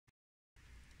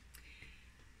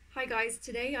Hi guys,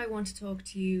 today I want to talk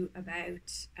to you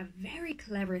about a very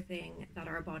clever thing that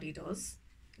our body does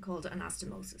called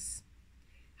anastomosis.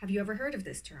 Have you ever heard of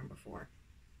this term before?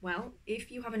 Well, if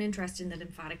you have an interest in the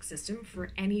lymphatic system for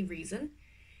any reason,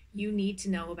 you need to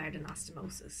know about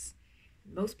anastomosis.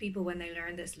 Most people, when they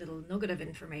learn this little nugget of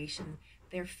information,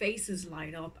 their faces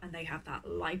light up and they have that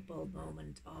light bulb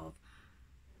moment of,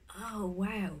 oh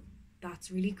wow,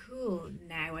 that's really cool,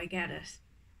 now I get it.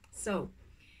 So,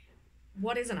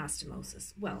 what is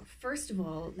anastomosis? Well, first of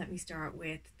all, let me start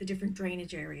with the different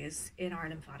drainage areas in our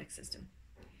lymphatic system.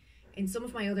 In some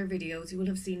of my other videos, you will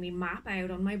have seen me map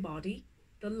out on my body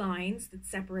the lines that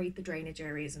separate the drainage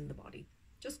areas in the body,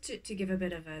 just to give a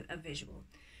bit of a visual.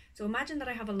 So imagine that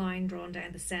I have a line drawn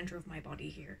down the center of my body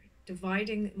here,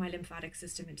 dividing my lymphatic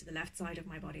system into the left side of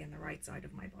my body and the right side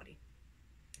of my body.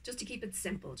 Just to keep it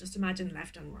simple, just imagine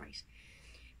left and right.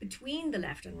 Between the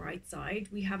left and right side,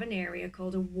 we have an area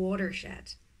called a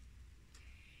watershed.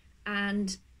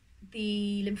 And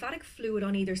the lymphatic fluid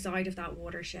on either side of that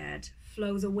watershed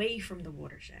flows away from the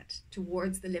watershed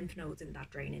towards the lymph nodes in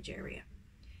that drainage area,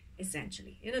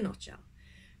 essentially, in a nutshell.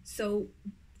 So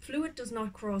fluid does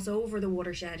not cross over the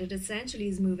watershed, it essentially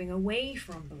is moving away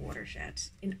from the watershed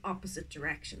in opposite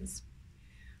directions.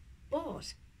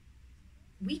 But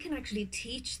we can actually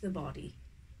teach the body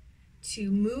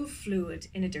to move fluid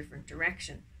in a different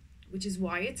direction, which is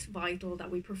why it's vital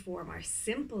that we perform our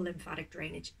simple lymphatic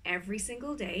drainage every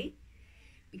single day.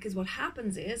 Because what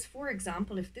happens is, for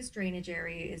example, if this drainage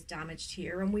area is damaged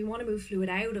here and we want to move fluid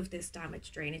out of this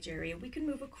damaged drainage area, we can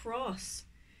move across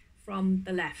from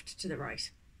the left to the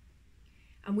right.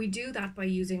 And we do that by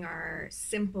using our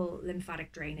simple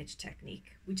lymphatic drainage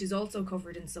technique, which is also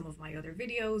covered in some of my other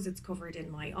videos. It's covered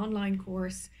in my online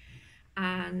course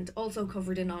and also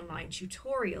covered in online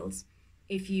tutorials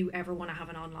if you ever want to have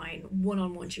an online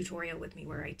one-on-one tutorial with me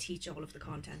where I teach all of the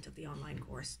content of the online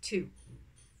course too.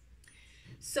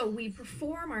 So we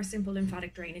perform our simple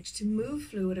lymphatic drainage to move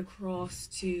fluid across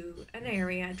to an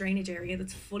area, a drainage area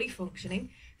that's fully functioning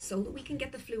so that we can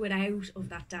get the fluid out of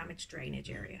that damaged drainage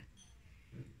area.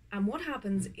 And what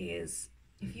happens is,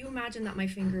 if you imagine that my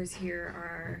fingers here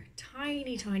are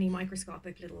tiny, tiny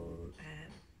microscopic little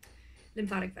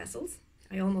lymphatic vessels.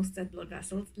 I almost said blood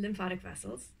vessels, lymphatic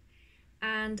vessels.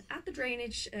 And at the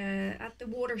drainage, at the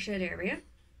watershed area,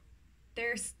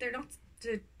 they're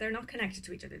not connected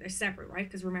to each other. They're separate, right?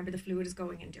 Because remember, the fluid is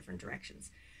going in different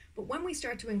directions. But when we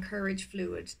start to encourage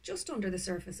fluid just under the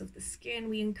surface of the skin,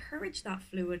 we encourage that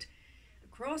fluid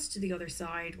across to the other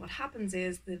side. What happens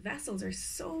is the vessels are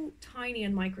so tiny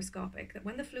and microscopic that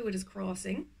when the fluid is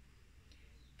crossing,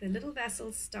 the little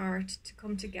vessels start to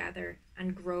come together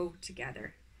and grow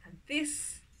together. And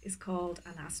this is called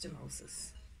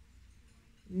anastomosis.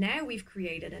 Now we've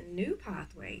created a new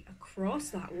pathway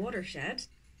across that watershed.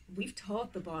 We've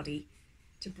taught the body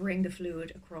to bring the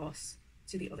fluid across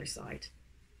to the other side.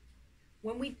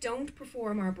 When we don't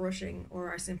perform our brushing or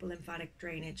our simple lymphatic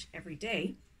drainage every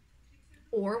day,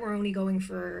 or we're only going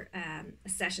for a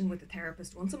session with a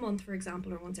therapist once a month, for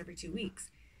example, or once every 2 weeks,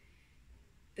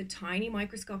 the tiny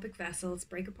microscopic vessels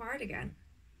break apart again.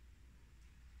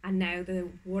 And now the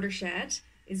watershed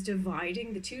is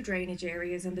dividing the two drainage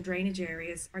areas, and the drainage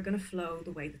areas are going to flow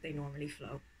the way that they normally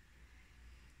flow.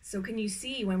 So can you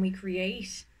see, when we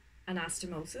create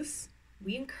anastomosis,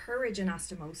 we encourage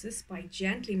anastomosis by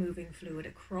gently moving fluid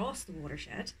across the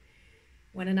watershed.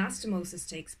 When anastomosis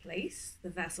takes place, the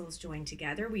vessels join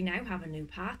together. We now have a new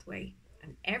pathway.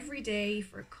 And every day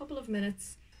for a couple of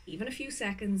minutes, even a few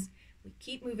seconds, we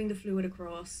keep moving the fluid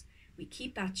across. We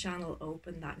keep that channel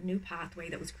open, that new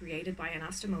pathway that was created by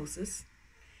anastomosis.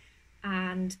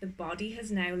 And the body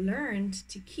has now learned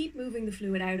to keep moving the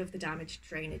fluid out of the damaged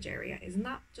drainage area. Isn't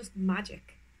that just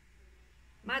magic?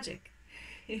 Magic.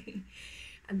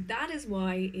 And that is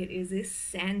why it is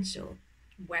essential,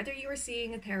 whether you are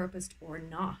seeing a therapist or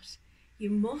not,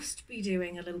 you must be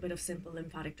doing a little bit of simple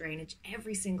lymphatic drainage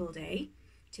every single day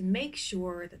to make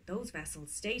sure that those vessels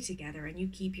stay together and you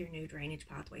keep your new drainage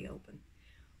pathway open.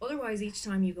 Otherwise, each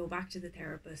time you go back to the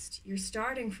therapist, you're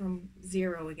starting from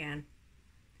zero again.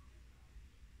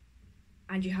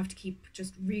 And you have to keep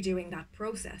just redoing that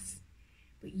process.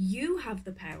 But you have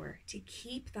the power to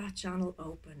keep that channel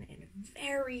open in a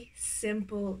very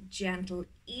simple, gentle,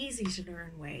 easy to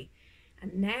learn way.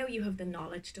 And now you have the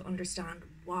knowledge to understand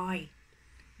why.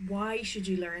 Why should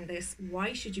you learn this?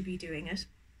 Why should you be doing it?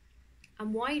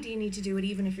 And why do you need to do it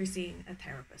even if you're seeing a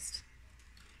therapist?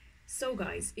 So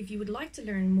guys, if you would like to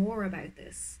learn more about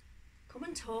this, come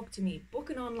and talk to me. Book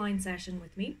an online session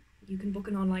with me. You can book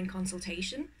an online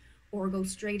consultation, or go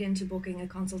straight into booking a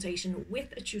consultation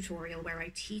with a tutorial where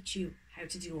I teach you how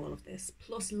to do all of this,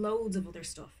 plus loads of other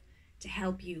stuff to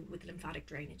help you with lymphatic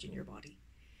drainage in your body.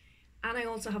 And I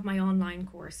also have my online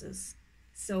courses.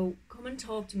 So come and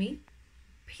talk to me.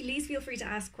 Please feel free to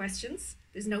ask questions.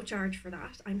 There's no charge for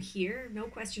that. I'm here. No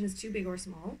question is too big or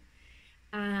small.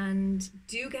 And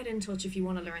do get in touch if you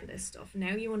want to learn this stuff.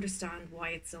 Now you understand why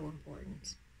it's so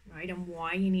important, right? And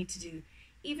why you need to do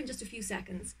even just a few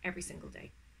seconds every single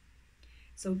day.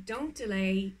 So don't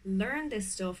delay, learn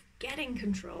this stuff, get in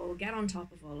control, get on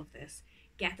top of all of this,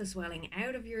 get the swelling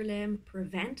out of your limb,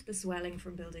 prevent the swelling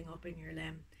from building up in your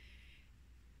limb.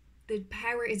 The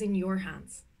power is in your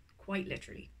hands, quite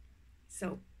literally.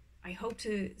 So I hope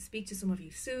to speak to some of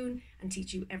you soon and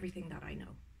teach you everything that I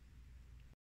know.